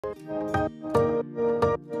Hello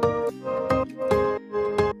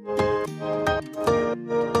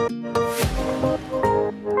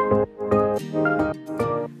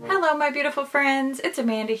my beautiful friends, it's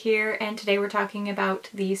Amanda here, and today we're talking about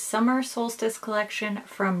the Summer Solstice collection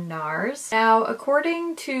from NARS. Now,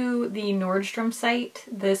 according to the Nordstrom site,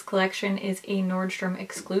 this collection is a Nordstrom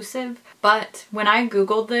exclusive, but when I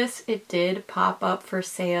googled this, it did pop up for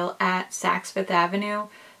sale at Saks Fifth Avenue,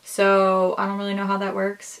 so I don't really know how that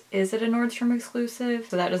works. Is it a Nordstrom exclusive?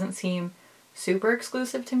 So that doesn't seem super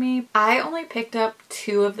exclusive to me. I only picked up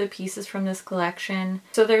 2 of the pieces from this collection.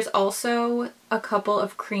 So there's also a couple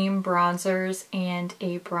of cream bronzers and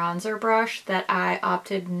a bronzer brush that I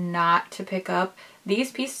opted not to pick up. These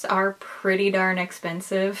pieces are pretty darn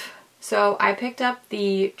expensive. So I picked up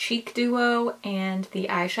the Cheek Duo and the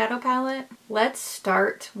Eyeshadow Palette. Let's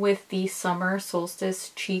start with the Summer Solstice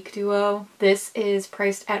Cheek Duo. This is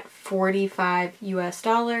priced at $45 US.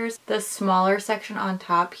 The smaller section on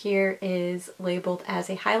top here is labeled as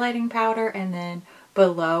a highlighting powder, and then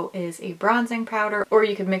below is a bronzing powder, or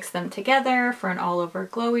you could mix them together for an all over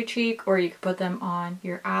glowy cheek, or you could put them on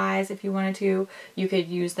your eyes if you wanted to. You could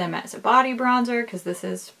use them as a body bronzer because this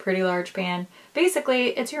is a pretty large pan.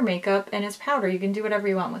 Basically, it's your makeup and it's powder. You can do whatever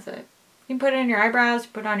you want with it. You can put it in your eyebrows,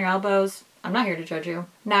 put it on your elbows. I'm not here to judge you.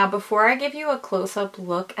 Now, before I give you a close-up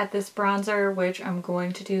look at this bronzer, which I'm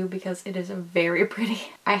going to do because it is very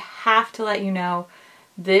pretty, I have to let you know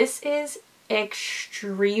this is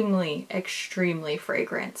extremely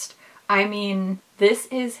fragranced. I mean, this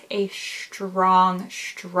is a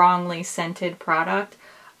strongly scented product.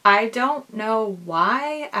 I don't know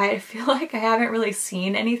why. I feel like I haven't really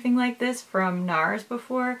seen anything like this from NARS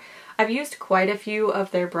before. I've used quite a few of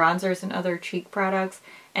their bronzers and other cheek products,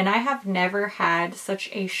 and I have never had such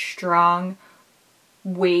a strong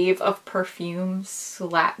wave of perfume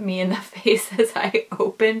slap me in the face as I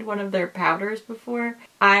opened one of their powders before.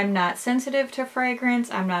 I'm not sensitive to fragrance,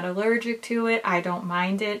 I'm not allergic to it, I don't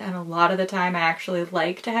mind it, and a lot of the time I actually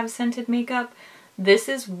like to have scented makeup. This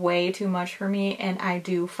is way too much for me, and I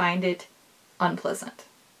do find it unpleasant.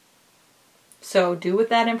 So do with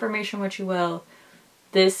that information what you will.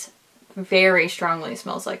 This very strongly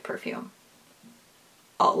smells like perfume.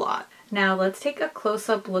 A lot. Now let's take a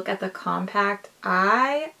close-up look at the compact.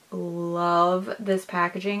 I love this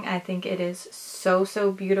packaging. I think it is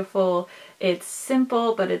so beautiful. It's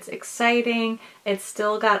simple, but it's exciting. It's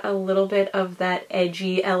still got a little bit of that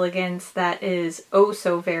edgy elegance that is oh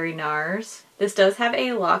so very NARS. This does have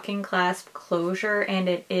a locking clasp closure, and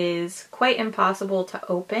it is quite impossible to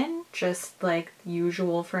open, just like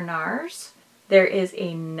usual for NARS. There is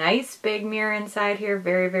a nice big mirror inside here,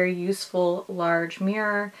 very useful large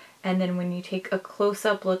mirror. And then when you take a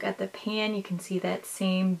close-up look at the pan, you can see that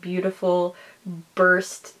same beautiful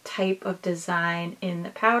burst type of design in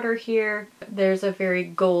the powder here. There's a very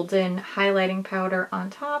golden highlighting powder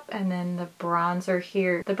on top, and then the bronzer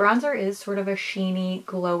here. The bronzer is sort of a sheeny,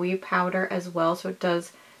 glowy powder as well, so it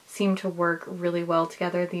does seem to work really well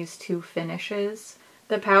together, these two finishes.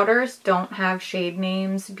 The powders don't have shade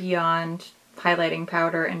names beyond highlighting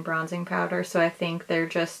powder and bronzing powder, so I think they're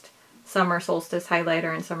just Summer Solstice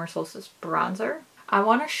Highlighter and Summer Solstice Bronzer. I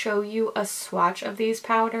want to show you a swatch of these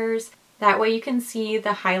powders. That way you can see the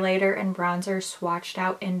highlighter and bronzer swatched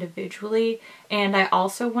out individually. And I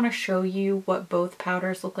also want to show you what both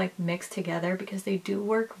powders look like mixed together, because they do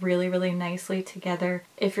work really nicely together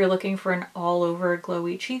if you're looking for an all-over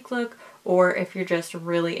glowy cheek look, or if you're just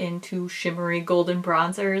really into shimmery golden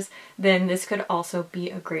bronzers, then this could also be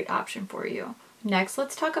a great option for you. Next,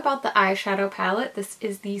 let's talk about the eyeshadow palette. This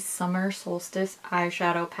is the Summer Solstice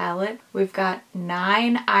eyeshadow palette. We've got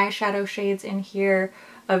 9 eyeshadow shades in here,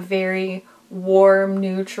 a very warm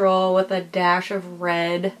neutral with a dash of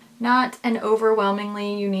red. Not an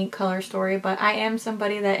overwhelmingly unique color story, but I am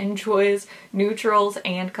somebody that enjoys neutrals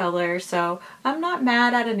and color, so I'm not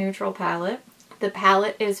mad at a neutral palette. The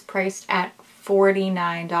palette is priced at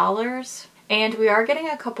 $49, and we are getting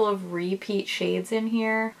a couple of repeat shades in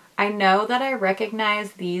here. I know that I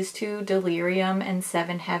recognize these two, Delirium and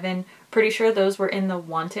Seven Heaven. Pretty sure those were in the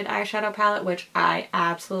Wanted eyeshadow palette, which I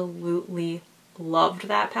absolutely loved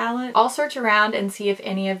that palette. I'll search around and see if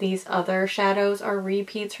any of these other shadows are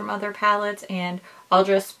repeats from other palettes, and I'll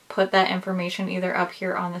just put that information either up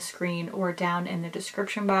here on the screen or down in the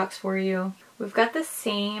description box for you. We've got the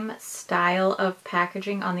same style of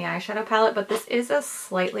packaging on the eyeshadow palette, but this is a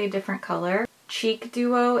slightly different color. Cheek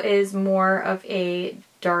Duo is more of a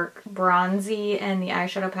dark bronzy, and the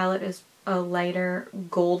eyeshadow palette is a lighter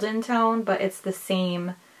golden tone, but it's the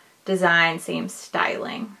same design, same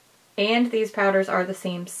styling. And these powders are the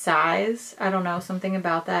same size. I don't know, something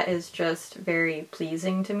about that is just very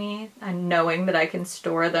pleasing to me. And knowing that I can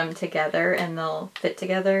store them together and they'll fit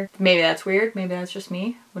together. Maybe that's weird, maybe that's just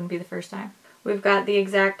me. Wouldn't be the first time. We've got the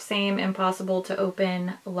exact same impossible to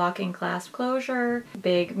open locking clasp closure.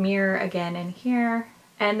 Big mirror again in here.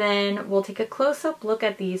 And then we'll take a close-up look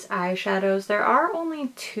at these eyeshadows. There are only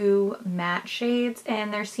 2 matte shades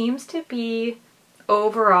and there seems to be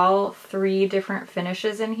overall 3 different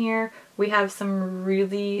finishes in here. We have some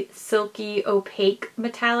really silky, opaque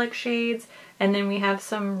metallic shades, and then we have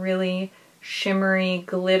some really shimmery,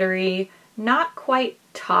 glittery, not quite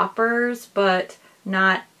toppers, but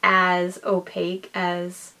not as opaque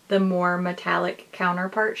as the more metallic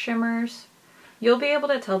counterpart shimmers. You'll be able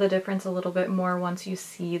to tell the difference a little bit more once you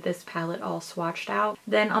see this palette all swatched out.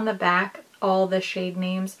 Then on the back, all the shade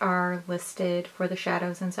names are listed for the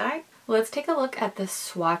shadows inside. Let's take a look at the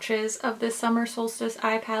swatches of this Summer Solstice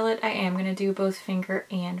eye palette. I am going to do both finger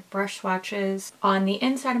and brush swatches on the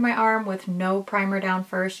inside of my arm with no primer down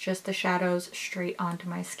first, just the shadows straight onto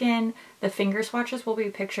my skin. The finger swatches will be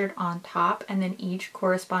pictured on top and then each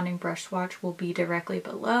corresponding brush swatch will be directly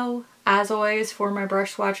below. As always, for my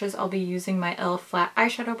brush swatches, I'll be using my e.l.f. flat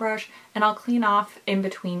eyeshadow brush and I'll clean off in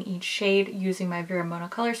between each shade using my Veramona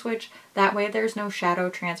color switch. That way there's no shadow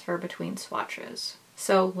transfer between swatches.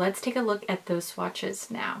 So let's take a look at those swatches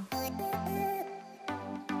now.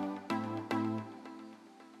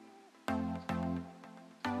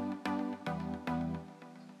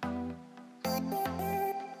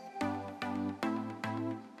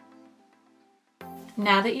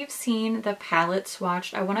 Now that you've seen the palette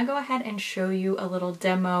swatched, I want to go ahead and show you a little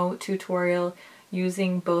demo tutorial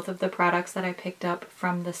using both of the products that I picked up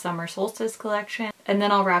from the Summer Solstice collection, and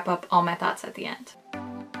then I'll wrap up all my thoughts at the end.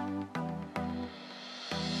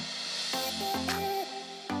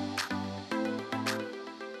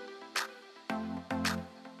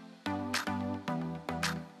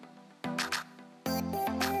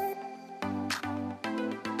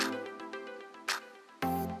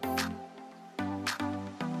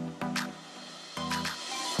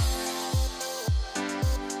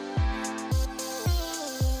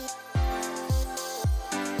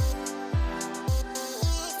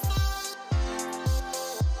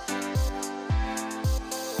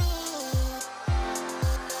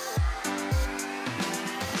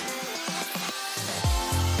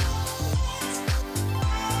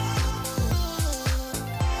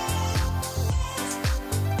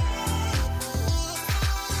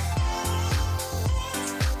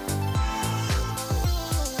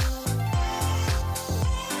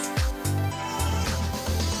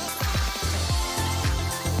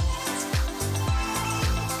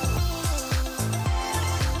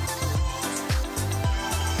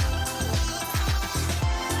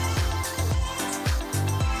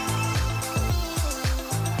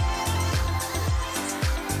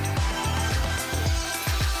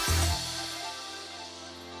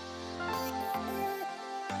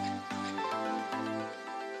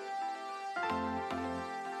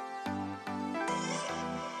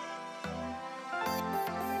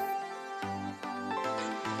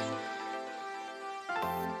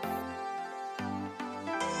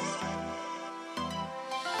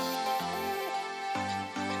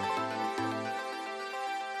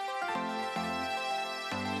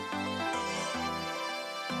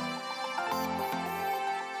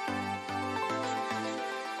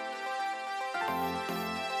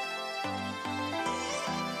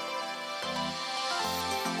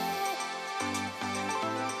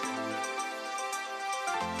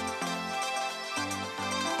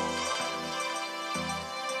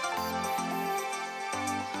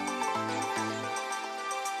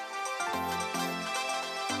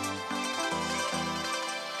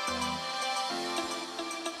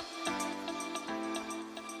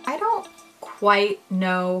 Quite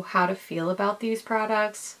know how to feel about these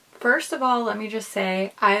products. First of all, let me just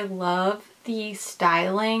say I love the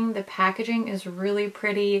styling. The packaging is really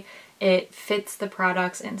pretty. It fits the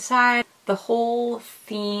products inside. The whole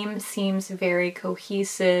theme seems very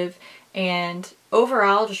cohesive and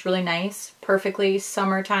overall just really nice. Perfectly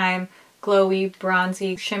summertime, glowy,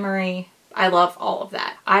 bronzy, shimmery. I love all of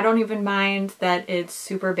that. I don't even mind that it's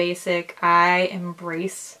super basic. I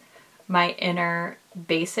embrace my inner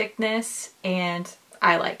basicness and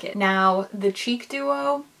I like it. Now the cheek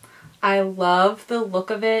duo, I love the look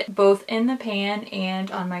of it both in the pan and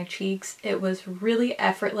on my cheeks. It was really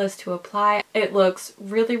effortless to apply. It looks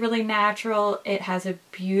really, really natural. It has a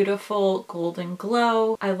beautiful golden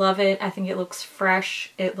glow. I love it. I think it looks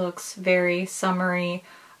fresh. It looks very summery.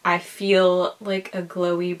 I feel like a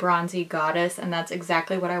glowy, bronzy goddess, and that's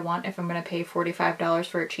exactly what I want if I'm going to pay $45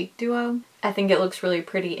 for a cheek duo. I think it looks really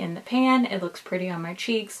pretty in the pan. It looks pretty on my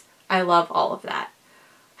cheeks. I love all of that.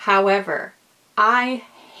 However, I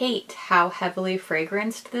hate how heavily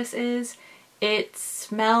fragranced this is. It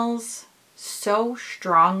smells so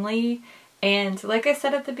strongly, and like I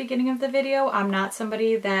said at the beginning of the video, I'm not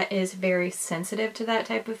somebody that is very sensitive to that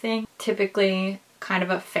type of thing. Typically kind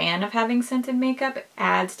of a fan of having scented makeup. It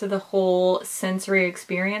adds to the whole sensory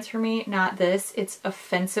experience for me. Not this. It's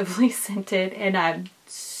offensively scented, and I'm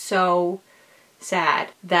so sad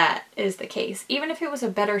that is the case. Even if it was a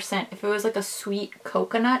better scent, if it was like a sweet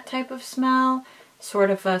coconut type of smell,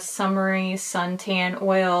 sort of a summery suntan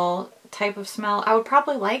oil type of smell, I would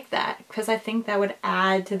probably like that because I think that would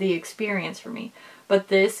add to the experience for me. But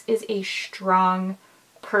this is a strong,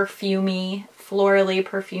 perfumey, florally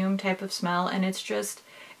perfume type of smell, and it's just,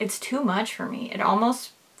 it's too much for me. It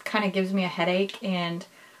almost kind of gives me a headache, and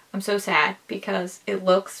I'm so sad because it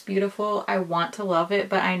looks beautiful. I want to love it,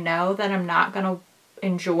 but I know that I'm not going to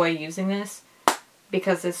enjoy using this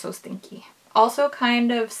because it's so stinky. Also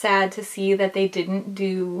kind of sad to see that they didn't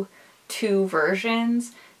do 2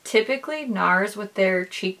 versions. Typically NARS with their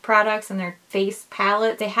cheek products and their face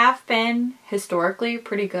palette, they have been historically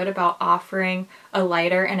pretty good about offering a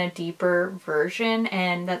lighter and a deeper version,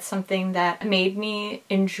 and that's something that made me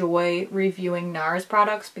enjoy reviewing NARS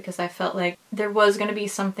products because I felt like there was going to be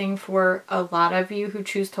something for a lot of you who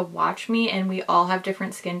choose to watch me, and we all have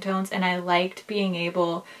different skin tones, and I liked being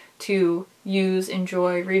able to use,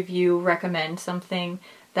 enjoy, review, recommend something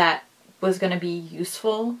that was going to be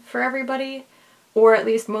useful for everybody, or at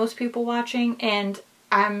least most people watching, and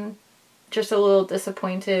I'm just a little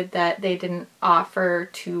disappointed that they didn't offer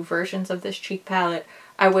 2 versions of this cheek palette.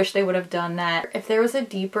 I wish they would have done that. If there was a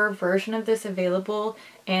deeper version of this available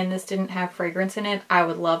and this didn't have fragrance in it, I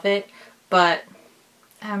would love it, but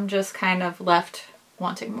I'm just kind of left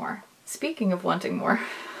wanting more. Speaking of wanting more,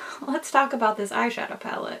 let's talk about this eyeshadow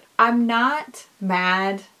palette. I'm not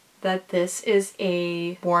mad that this is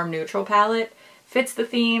a warm neutral palette. Fits the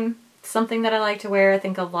theme. Something that I like to wear. I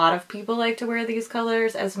think a lot of people like to wear these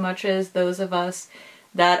colors, as much as those of us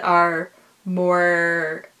that are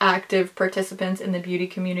more active participants in the beauty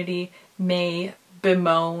community may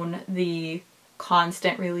bemoan the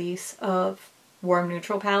constant release of warm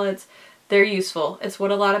neutral palettes. They're useful. It's what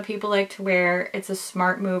a lot of people like to wear. It's a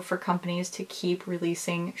smart move for companies to keep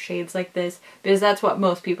releasing shades like this because that's what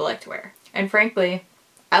most people like to wear. And frankly,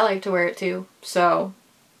 I like to wear it too, so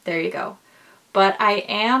there you go. But I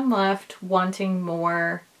am left wanting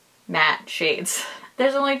more matte shades.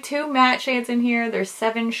 There's only 2 matte shades in here. There's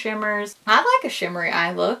 7 shimmers. I like a shimmery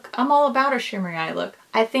eye look. I'm all about a shimmery eye look.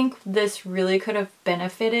 I think this really could have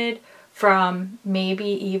benefited from maybe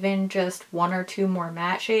even just 1 or 2 more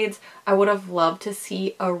matte shades. I would have loved to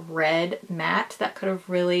see a red matte that could have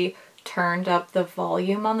really turned up the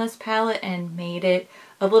volume on this palette and made it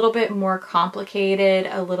a little bit more complicated,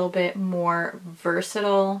 a little bit more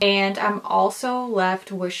versatile. And I'm also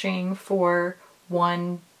left wishing for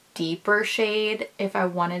 1 deeper shade if I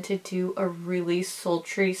wanted to do a really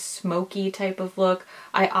sultry, smoky type of look.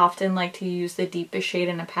 I often like to use the deepest shade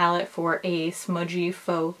in a palette for a smudgy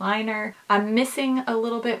faux liner. I'm missing a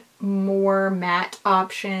little bit more matte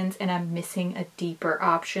options, and I'm missing a deeper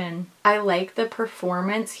option. I like the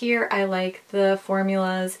performance here. I like the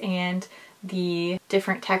formulas and the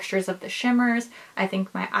different textures of the shimmers. I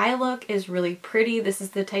think my eye look is really pretty. This is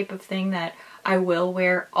the type of thing that I will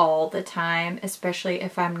wear all the time, especially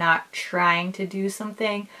if I'm not trying to do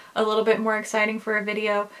something a little bit more exciting for a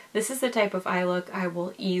video. This is the type of eye look I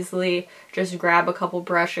will easily just grab a couple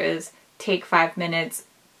brushes, take 5 minutes,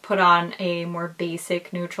 put on a more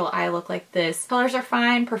basic neutral eye look like this. Colors are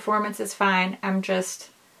fine, performance is fine. I'm just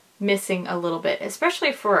missing a little bit,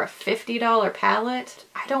 especially for a $50 palette.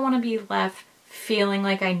 I don't want to be left feeling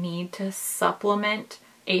like I need to supplement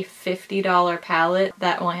a $50 palette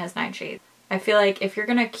that only has 9 shades. I feel like if you're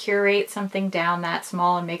gonna curate something down that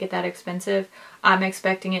small and make it that expensive, I'm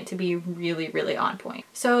expecting it to be really, really on point.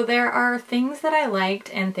 So there are things that I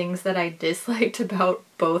liked and things that I disliked about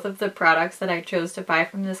both of the products that I chose to buy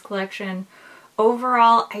from this collection.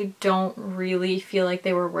 Overall, I don't really feel like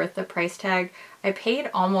they were worth the price tag. I paid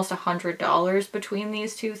almost $100 between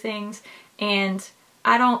these 2 things, and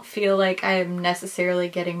I don't feel like I'm necessarily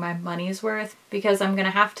getting my money's worth because I'm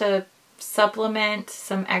gonna have to supplement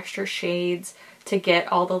some extra shades to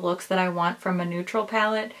get all the looks that I want from a neutral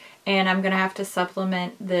palette, and I'm gonna have to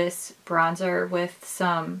supplement this bronzer with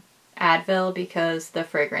some Advil because the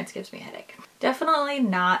fragrance gives me a headache. Definitely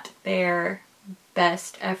not their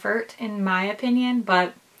best effort in my opinion,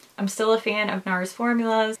 but I'm still a fan of NARS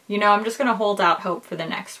formulas. You know, I'm just gonna hold out hope for the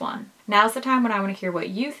next one. Now's the time when I want to hear what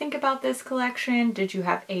you think about this collection. Did you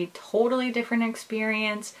have a totally different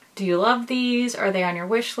experience? Do you love these? Are they on your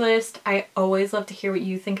wish list? I always love to hear what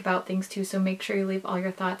you think about things too, so make sure you leave all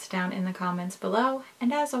your thoughts down in the comments below.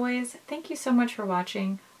 And as always, thank you so much for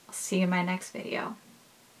watching. I'll see you in my next video.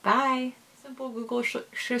 Bye! Simple Google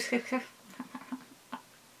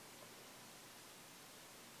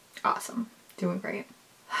Awesome. Doing great.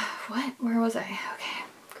 What? Where was I? Okay,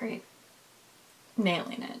 great.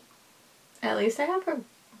 Nailing it. At least I have a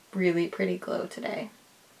really pretty glow today.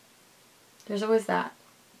 There's always that.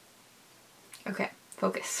 Okay,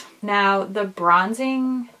 focus. Now the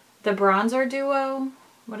bronzer duo,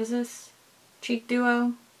 what is this? Cheek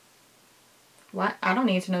duo? What? I don't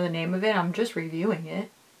need to know the name of it, I'm just reviewing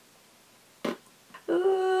it.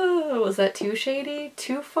 Ooh, was that too shady?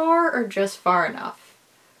 Too far or just far enough?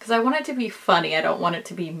 Because I want it to be funny, I don't want it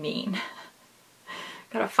to be mean.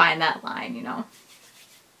 Gotta find that line, you know?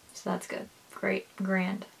 So that's good. Great.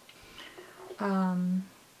 Grand.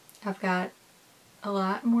 I've got a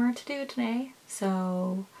lot more to do today,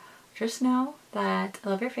 so just know that I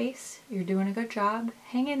love your face. You're doing a good job.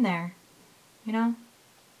 Hang in there. You know?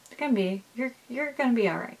 It's gonna be, you're gonna be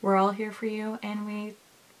alright. We're all here for you, and we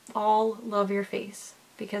all love your face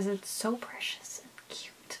because it's so precious and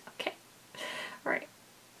cute. Okay. Alright.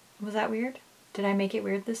 Was that weird? Did I make it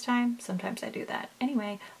weird this time? Sometimes I do that.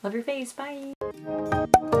 Anyway, love your face. Bye!